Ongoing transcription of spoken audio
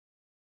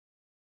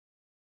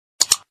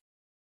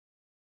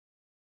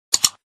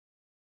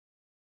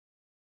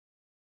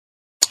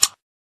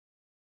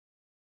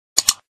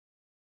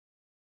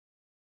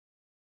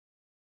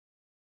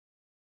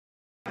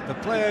The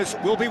players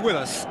will be with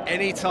us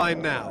any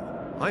time now.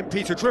 I'm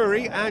Peter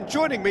Drury, and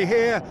joining me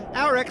here,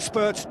 our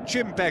expert,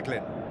 Jim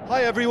Beglin.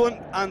 Hi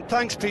everyone, and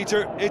thanks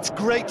Peter, it's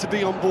great to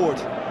be on board.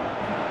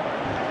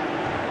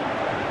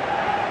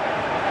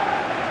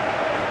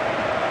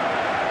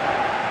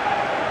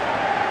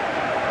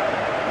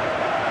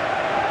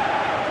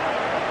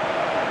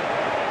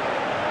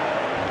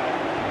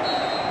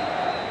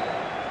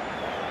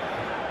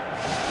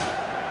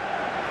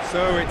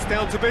 So it's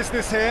down to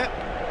business here.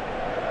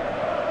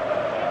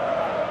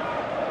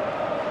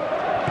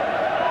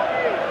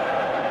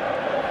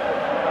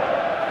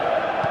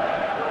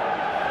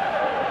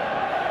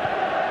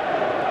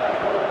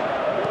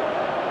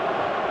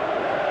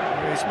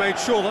 He's made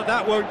sure that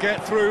that won't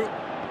get through.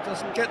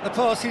 Doesn't get the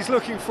pass he's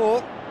looking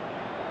for.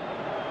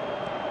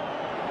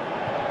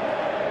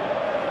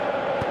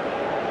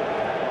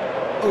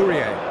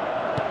 Aurier.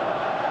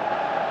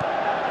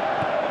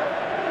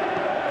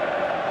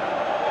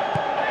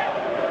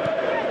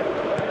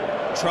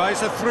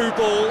 Tries a through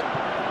ball.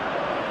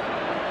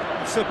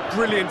 It's a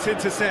brilliant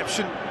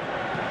interception.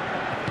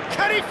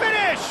 Can he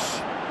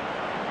finish?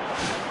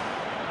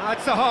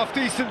 That's a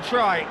half-decent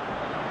try.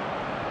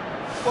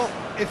 Well,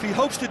 if he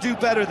hopes to do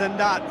better than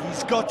that,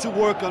 he's got to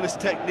work on his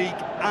technique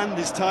and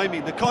his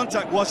timing. The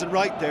contact wasn't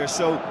right there,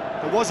 so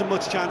there wasn't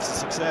much chance of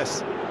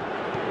success.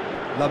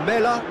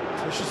 Lamela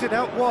pushes it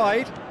out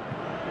wide.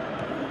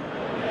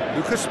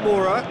 Lucas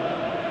Moura.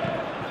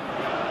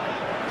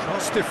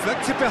 Cross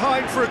deflected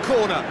behind for a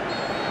corner.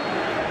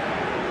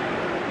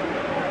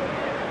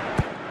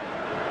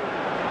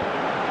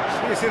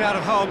 Clears it out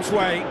of harm's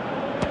way.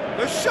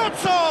 The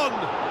shot's on!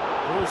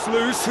 Ball's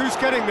loose, who's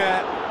getting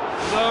there?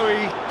 No,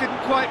 he didn't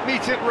quite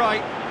meet it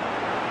right.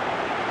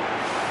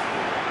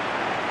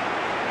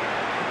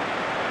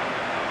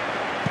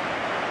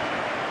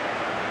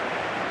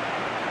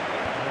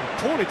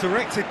 Poorly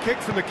directed kick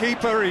from the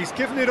keeper, he's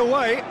given it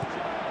away.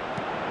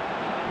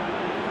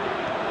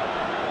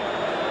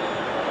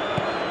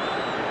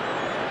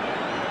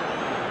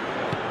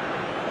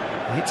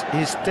 It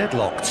is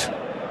deadlocked.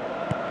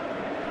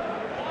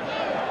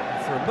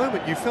 For a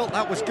moment you felt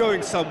that was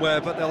going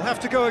somewhere, but they'll have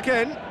to go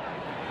again.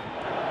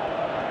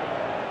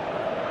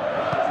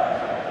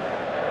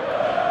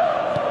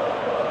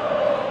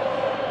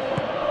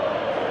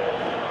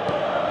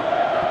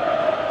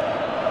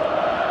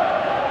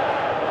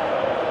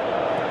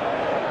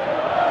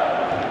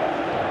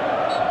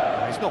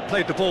 He's not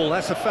played the ball,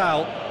 that's a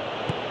foul.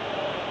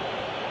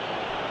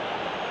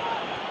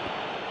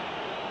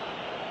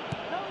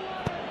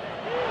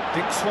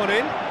 Dinks one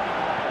in.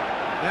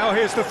 Now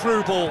here's the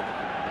through ball.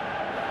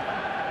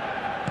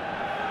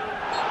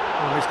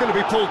 Oh, he's going to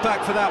be pulled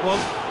back for that one.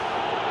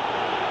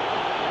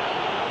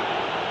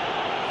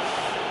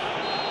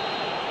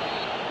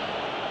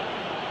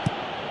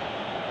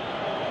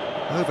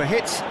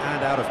 Overhit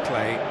and out of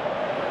play.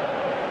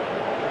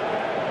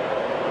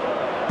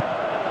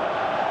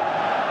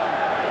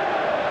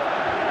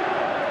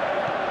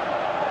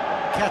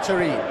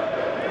 Katari.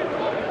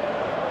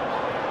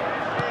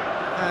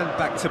 And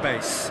back to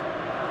base.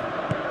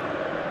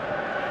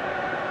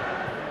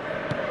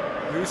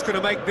 Who's going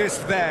to make this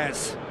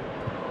theirs?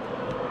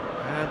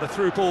 And the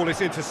through ball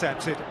is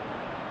intercepted.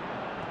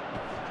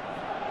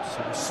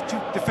 Some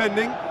astute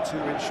defending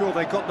to ensure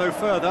they got no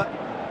further.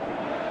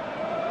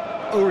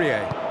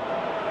 Aurier.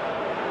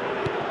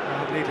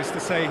 And needless to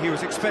say, he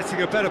was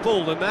expecting a better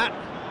ball than that.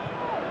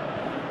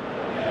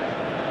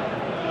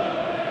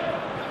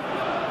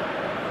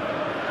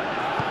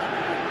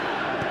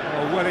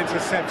 Oh, well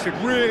intercepted,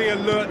 really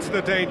alert to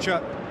the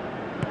danger.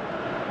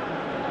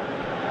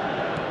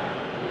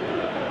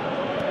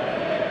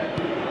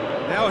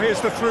 Now here's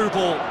the through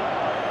ball.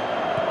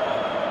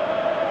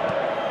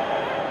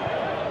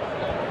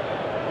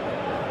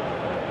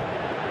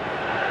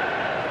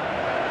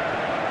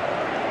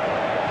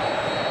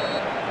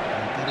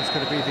 That is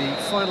going to be the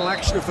final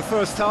action of the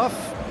first half.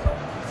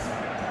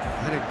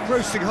 An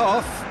engrossing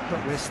half,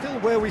 but we're still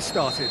where we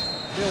started,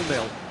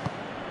 0-0.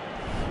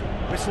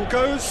 Whistle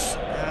goes,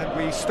 and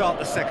we start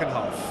the second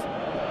half.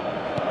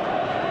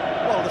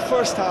 Well, the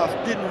first half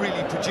didn't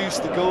really produce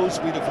the goals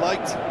we'd have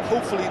liked.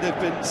 Hopefully they've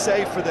been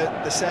saved for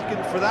the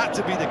second. For that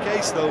to be the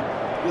case, though,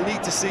 we'll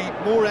need to see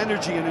more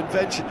energy and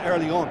invention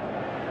early on.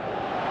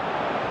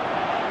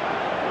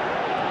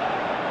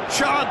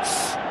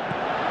 Chance!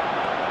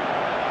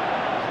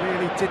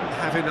 Really didn't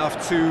have enough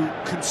to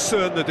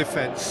concern the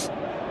defence.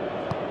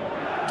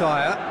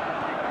 Dyer.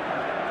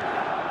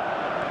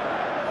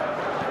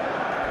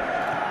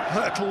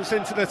 Hurtles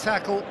into the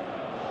tackle.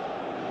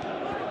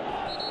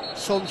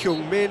 Son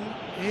Heung-min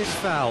is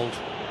fouled.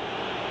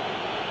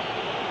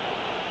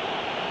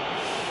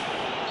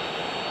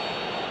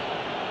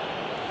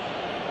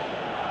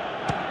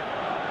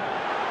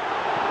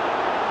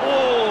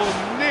 Oh,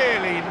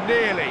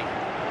 nearly.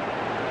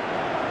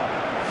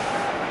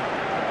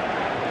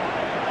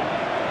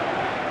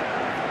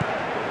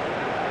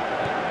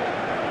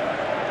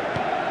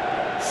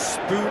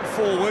 Spoon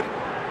forward.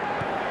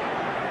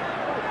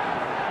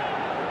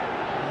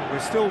 We're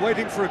still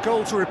waiting for a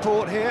goal to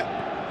report here.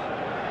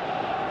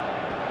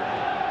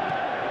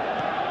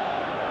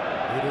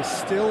 It is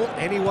still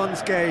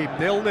anyone's game,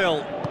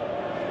 0-0.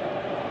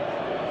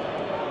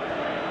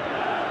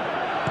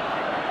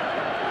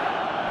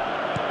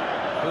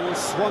 Ball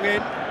swung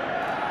in.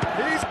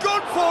 He's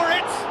gone for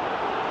it!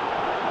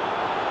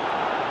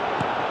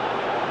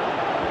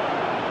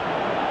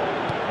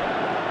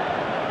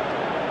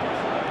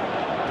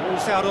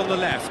 Ball's out on the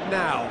left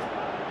now.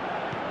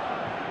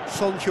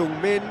 Son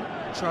Heung-min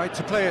tried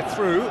to play it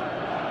through.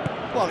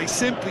 Well, he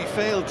simply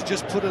failed to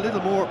just put a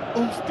little more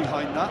oomph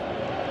behind that.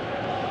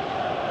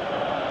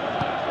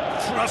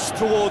 Thrust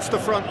towards the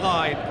front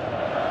line.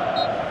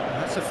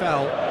 That's a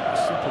foul.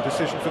 Simple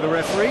decision for the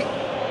referee.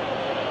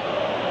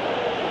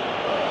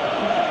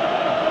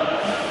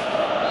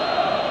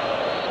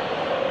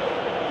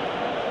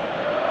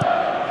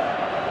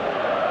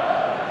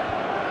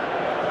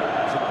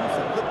 It's a move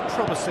that looked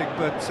promising,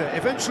 but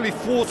eventually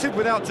thwarted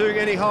without doing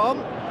any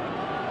harm.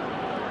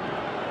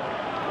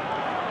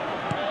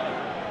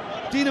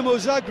 Dinamo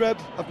Zagreb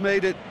have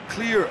made it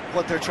clear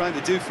what they're trying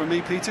to do for me,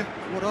 Peter.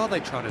 What are they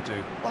trying to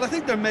do? Well, I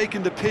think they're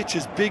making the pitch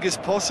as big as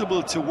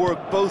possible to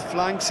work both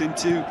flanks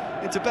into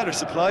better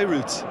supply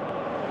routes.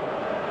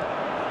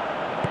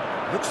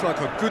 Looks like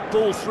a good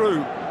ball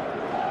through.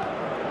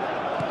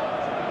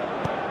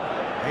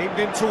 Aimed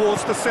in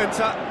towards the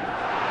centre.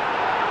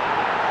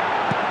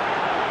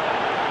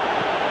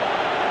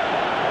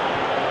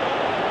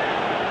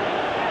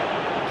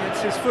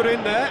 Gets his foot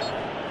in there.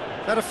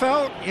 Is that a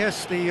foul?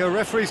 Yes, the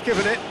referee's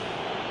given it.